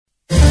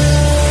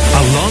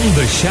Along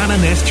the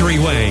Shannon Estuary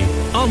Way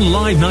on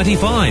Live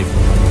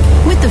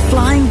 95. With the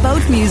Flying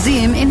Boat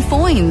Museum in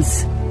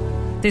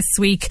Foynes. This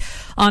week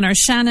on our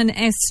Shannon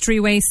Estuary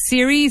Way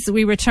series,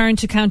 we return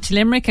to County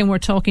Limerick and we're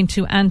talking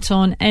to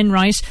Anton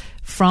Enright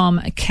from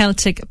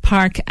Celtic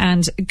Park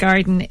and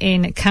Garden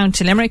in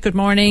County Limerick. Good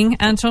morning,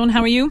 Anton.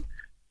 How are you?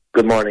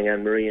 Good morning,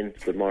 Anne-Marie, and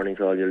good morning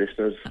to all your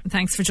listeners.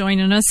 Thanks for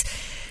joining us.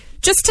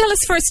 Just tell us,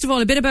 first of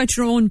all, a bit about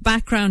your own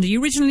background. Are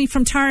you originally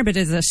from Tarbert,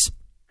 is it?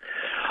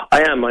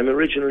 I am. I'm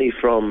originally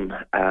from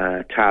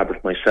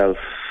Tarbert myself.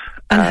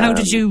 And how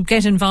did you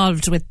get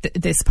involved with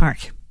this park?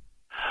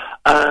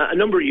 A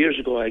number of years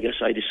ago, I guess,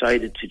 I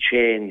decided to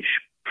change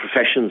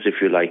professions, if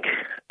you like.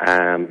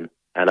 And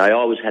I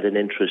always had an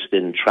interest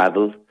in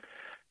travel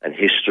and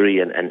history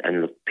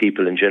and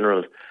people in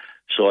general.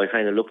 So I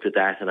kind of looked at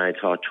that and I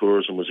thought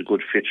tourism was a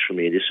good fit for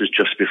me. This was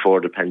just before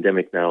the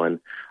pandemic now.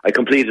 And I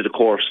completed a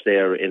course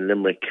there in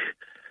Limerick,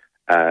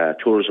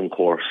 tourism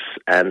course.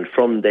 And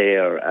from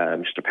there,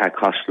 Mr. Pat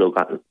Costello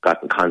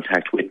got in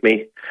contact with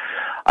me.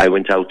 I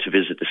went out to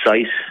visit the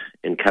site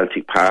in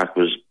Celtic Park,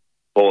 was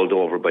bowled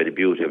over by the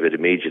beauty of it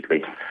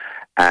immediately.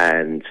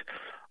 And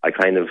I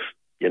kind of,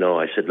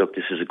 I said, look,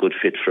 this is a good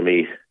fit for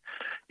me,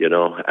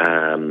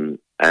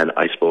 and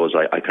I suppose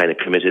I kind of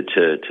committed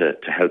to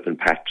helping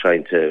Pat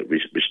trying to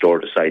restore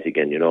the site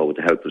again, with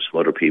the help of some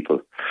other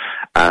people.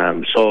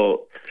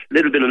 So a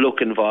little bit of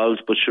luck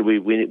involved, but sure, we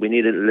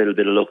needed a little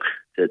bit of luck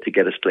to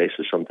get us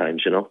places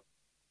sometimes,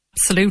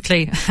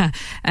 Absolutely.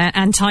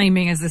 And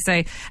timing, as they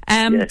say.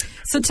 Yes.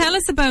 So tell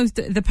us about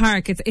the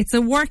park. It's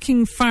a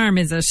working farm,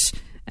 is it?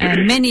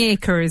 Many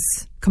acres,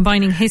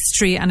 combining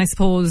history and, I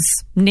suppose,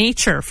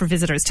 nature for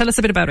visitors. Tell us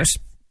a bit about it.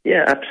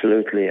 Yeah,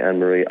 absolutely,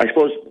 Anne-Marie. I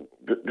suppose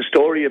the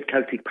story of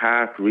Celtic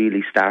Park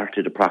really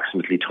started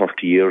approximately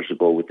 30 years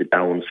ago with the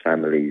Downs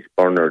families,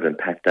 Bernard and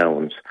Pat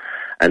Downs,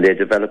 and they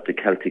developed the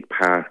Celtic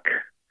Park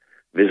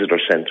Visitor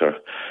Centre.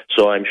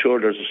 So I'm sure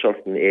there's a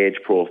certain age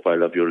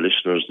profile of your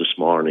listeners this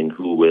morning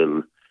who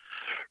will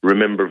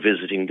remember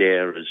visiting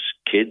there as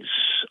kids,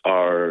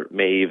 or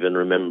may even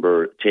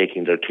remember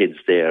taking their kids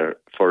there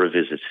for a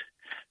visit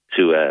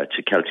to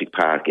Celtic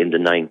Park in the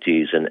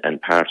 90s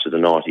and parts of the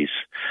noughties.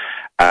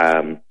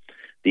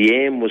 The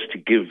aim was to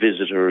give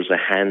visitors a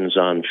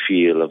hands-on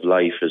feel of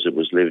life as it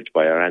was lived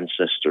by our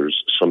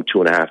ancestors some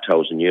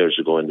 2,500 years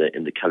ago in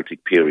the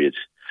Celtic period.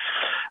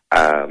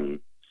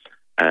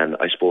 And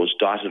I suppose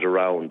dotted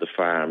around the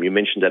farm, you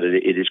mentioned that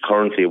it is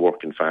currently a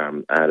working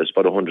farm. There's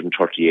about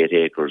 138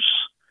 acres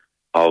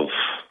of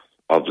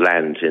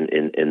land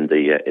in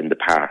the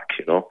park,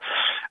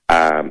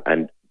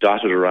 and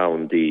dotted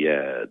around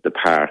the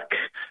park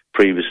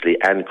previously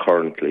and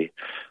currently,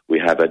 we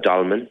have a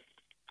dolmen.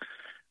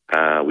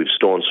 We've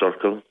Stone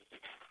Circle.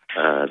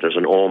 There's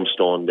an Ogham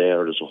Stone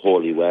there. There's a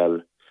Holy Well.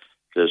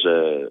 There's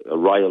a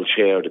royal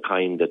chair, the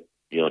kind that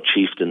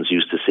chieftains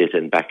used to sit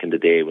in back in the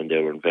day when they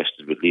were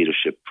invested with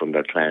leadership from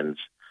their clans.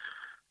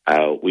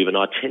 We have an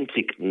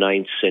authentic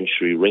 9th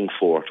century ring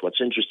fort.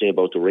 What's interesting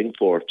about the ring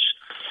fort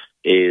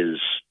is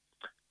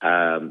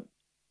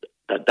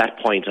at that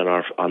point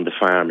on the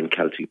farm in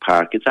Celtic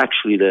Park, it's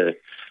actually the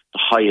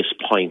highest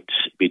point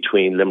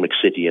between Limerick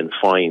City and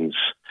Foynes.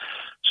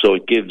 So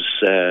it gives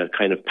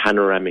kind of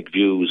panoramic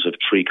views of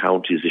 3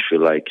 counties, if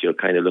you like. You're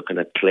kind of looking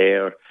at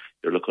Clare,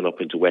 you're looking up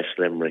into West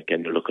Limerick,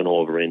 and you're looking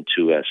over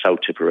into South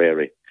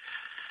Tipperary,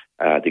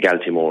 the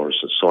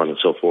Galtymores, and so on and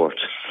so forth.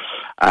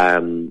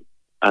 And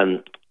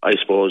I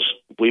suppose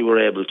we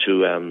were able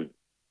to,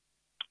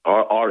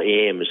 our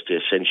aim is to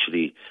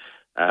essentially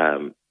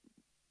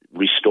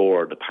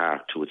restore the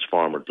park to its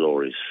former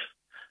glories.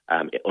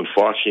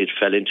 Unfortunately, it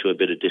fell into a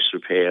bit of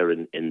disrepair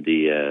in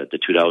the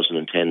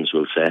 2010s,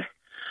 we'll say.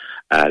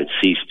 It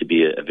ceased to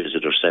be a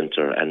visitor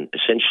centre, and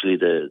essentially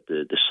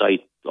the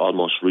site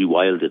almost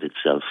rewilded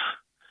itself.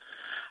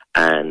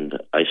 And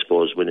I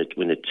suppose when it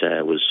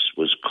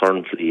was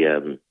currently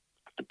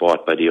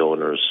bought by the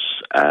owners,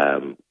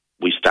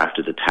 we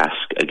started the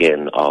task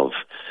again of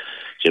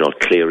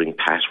clearing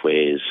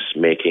pathways,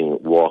 making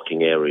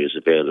walking areas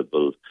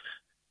available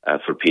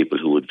for people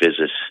who would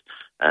visit,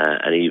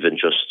 and even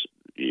just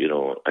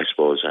I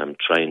suppose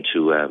trying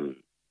to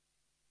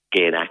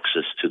gain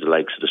access to the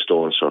likes of the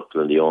Stone Circle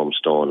and the Ogham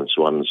Stone and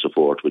so on and so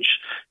forth, which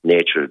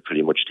nature had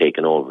pretty much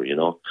taken over,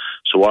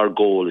 So our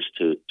goal is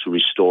to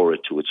restore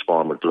it to its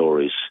former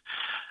glories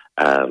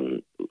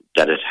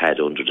that it had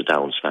under the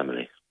Downs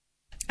family.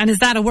 And is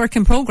that a work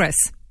in progress?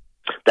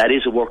 That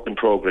is a work in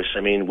progress.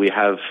 I mean, we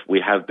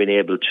have been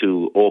able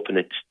to open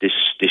it this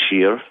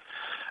year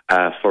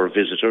for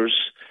visitors.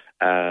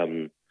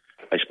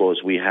 I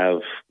suppose we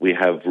have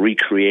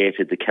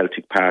recreated the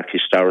Celtic Park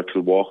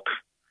Historical Walk.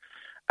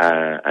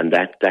 And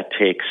that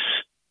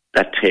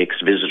takes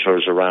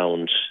visitors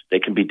around. They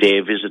can be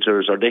day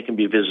visitors, or they can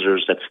be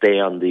visitors that stay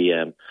on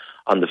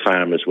the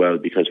farm as well,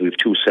 because we have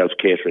 2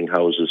 self-catering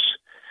houses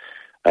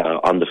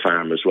on the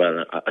farm as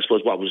well. I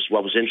suppose what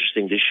was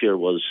interesting this year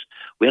was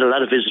we had a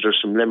lot of visitors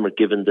from Limerick,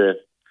 given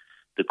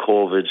the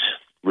COVID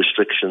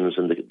restrictions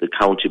and the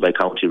county by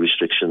county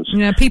restrictions.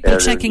 Yeah, people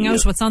checking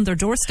out what's on their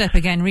doorstep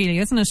again, really,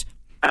 isn't it?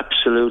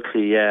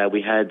 Absolutely, yeah.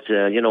 We had,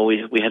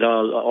 we had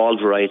all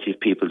variety of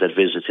people that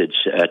visited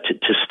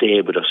to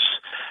stay with us,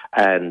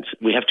 and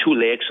we have 2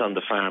 lakes on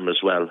the farm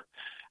as well,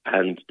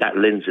 and that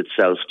lends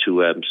itself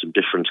to some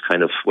different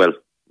kind of, well,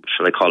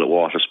 shall I call it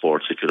water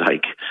sports, if you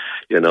like,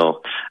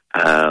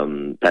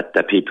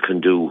 that people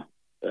can do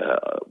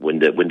when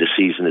the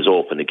season is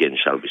open again,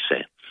 shall we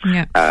say?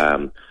 Yeah.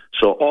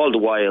 So all the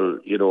while,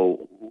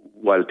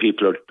 while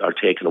people are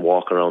taking a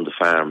walk around the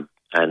farm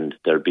and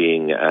they're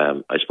being,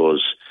 I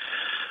suppose,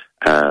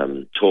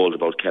 told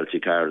about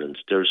Celtic Ireland,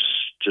 there's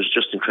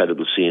just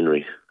incredible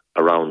scenery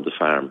around the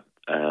farm.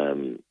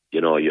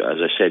 As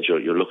I said,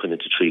 you're looking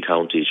into 3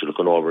 counties. You're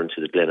looking over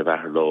into the Glen of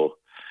Aherlow,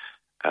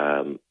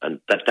 and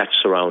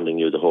that's surrounding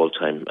you the whole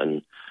time.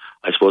 And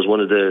I suppose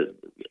one of the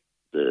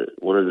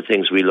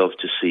things we love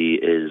to see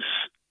is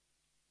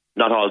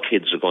not all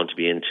kids are going to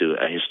be into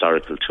a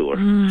historical tour.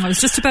 I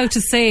was just about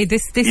to say,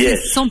 this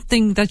is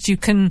something that you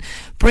can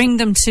bring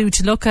them to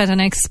look at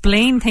and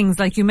explain things.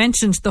 Like you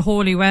mentioned the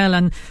Holy Well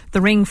and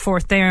the Ring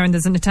Fort there, and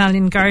there's an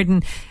Italian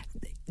garden.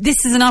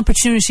 This is an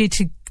opportunity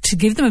to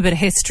give them a bit of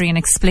history and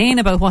explain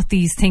about what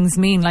these things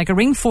mean. Like a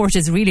ring fort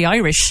is really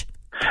Irish.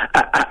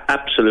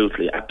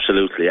 Absolutely.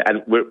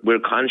 And we're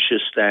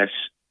conscious that,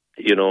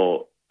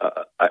 it'll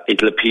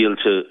appeal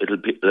to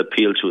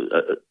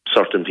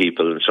certain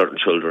people and certain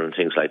children and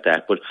things like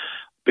that. But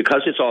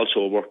because it's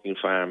also a working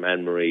farm,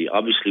 Anne-Marie,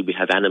 obviously we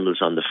have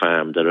animals on the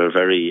farm that are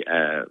very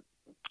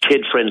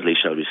kid-friendly,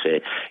 shall we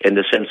say, in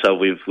the sense of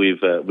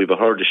we've a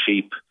herd of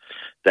sheep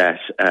that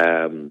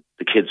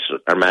the kids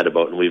are mad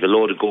about, and we've a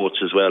load of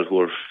goats as well who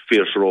are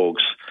fierce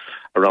rogues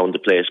around the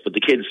place. But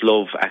the kids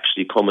love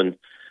actually coming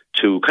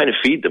to kind of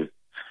feed them,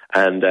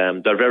 and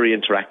they're very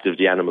interactive,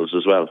 the animals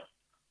as well,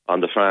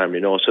 on the farm,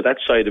 So that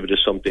side of it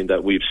is something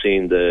that we've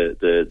seen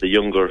the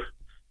younger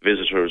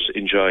visitors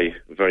enjoy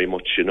very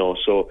much,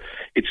 So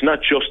it's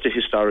not just a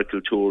historical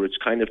tour, it's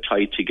kind of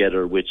tied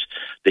together with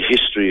the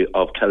history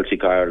of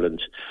Celtic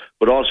Ireland,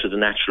 but also the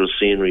natural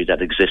scenery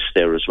that exists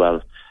there as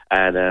well.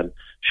 And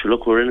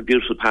look, we're in a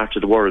beautiful part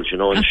of the world, in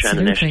the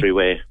Shannon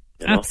Estuary.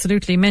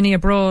 Absolutely, many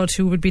abroad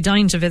who would be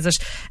dying to visit.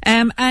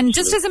 And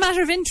just as a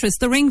matter of interest,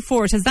 the Ring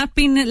Fort, has that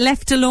been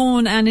left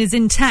alone and is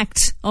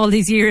intact all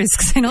these years?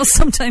 Because I know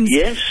sometimes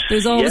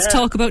there's always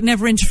talk about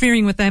never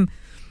interfering with them.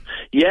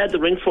 Yeah, the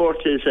Ring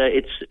Fort is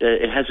it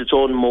has its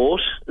own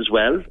moat as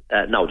well.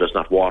 Now there's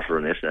not water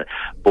in it,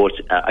 but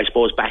I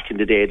suppose back in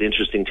the day, the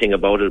interesting thing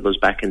about it was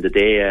back in the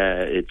day,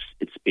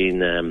 it's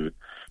been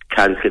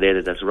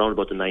calculated as around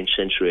about the 9th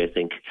century, I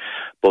think.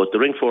 But the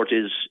Ring Fort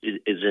is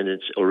in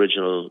its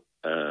original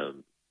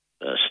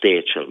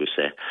state, shall we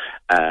say.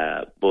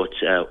 But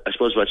I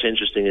suppose what's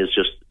interesting is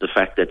just the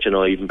fact that,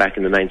 even back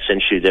in the 9th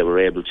century, they were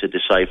able to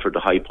decipher the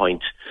high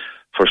point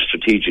for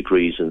strategic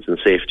reasons and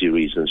safety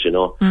reasons,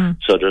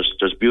 So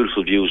there's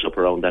beautiful views up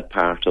around that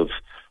part of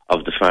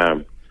the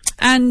farm.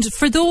 And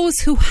for those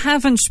who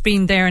haven't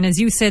been there, and as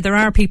you said, there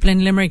are people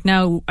in Limerick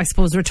now, I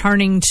suppose,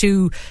 returning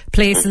to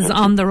places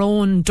on their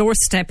own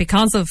doorstep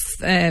because of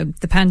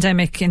the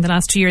pandemic in the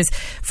last 2 years.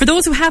 For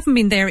those who haven't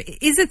been there,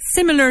 is it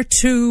similar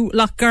to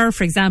Lochgar,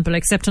 for example,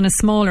 except on a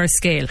smaller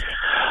scale?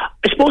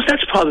 I suppose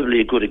that's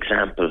probably a good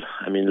example.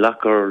 I mean,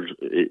 Lochgar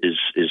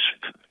is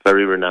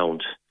very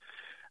renowned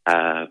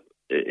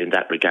in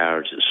that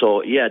regard.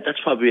 So, yeah, that's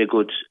probably a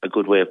good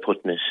way of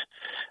putting it.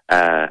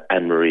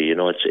 Anne-Marie,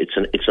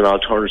 it's an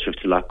alternative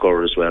to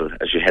Lochgar as well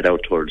as you head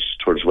out towards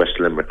West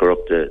Limerick or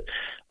up the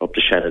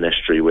Shannon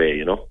Estuary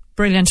way,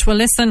 Brilliant. Well,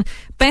 listen,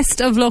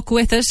 best of luck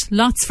with it.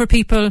 Lots for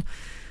people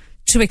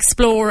to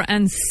explore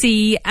and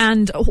see.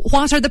 And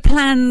what are the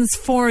plans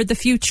for the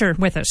future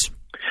with it?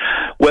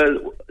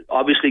 Well,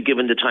 obviously,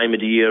 given the time of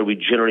the year, we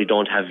generally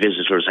don't have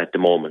visitors at the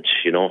moment,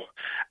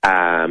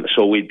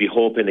 So we'd be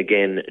hoping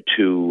again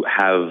to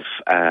have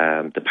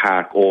the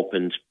park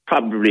opened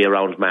probably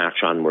around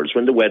March onwards,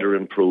 when the weather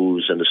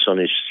improves and the sun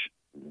is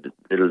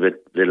a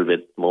little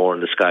bit more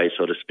in the sky,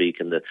 so to speak,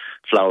 and the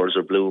flowers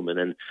are blooming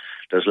and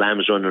there's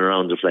lambs running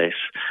around the place.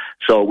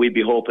 So we'd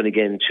be hoping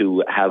again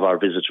to have our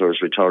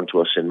visitors return to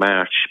us in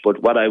March.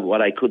 But what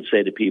I could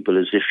say to people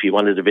is, if you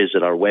wanted to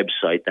visit our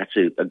website, that's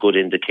a good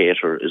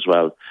indicator as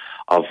well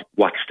of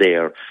what's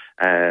there.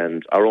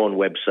 And our own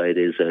website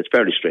is it's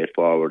fairly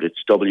straightforward.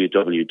 It's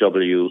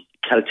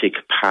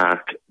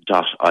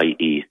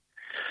www.celticpark.ie.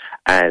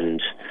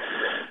 And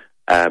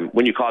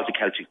when you call it the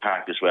Celtic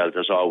Park as well,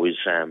 there's always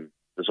a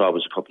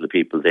couple of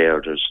people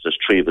there. There's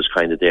 3 of us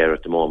kind of there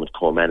at the moment,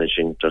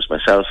 co-managing. There's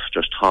myself,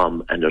 there's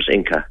Tom, and there's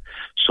Inca.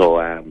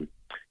 So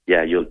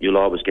you'll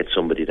always get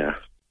somebody there.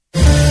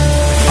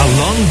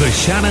 Along the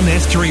Shannon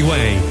Estuary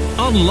Way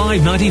on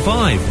Live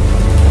 95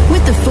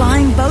 with the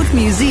Flying Boat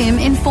Museum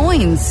in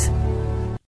Foynes.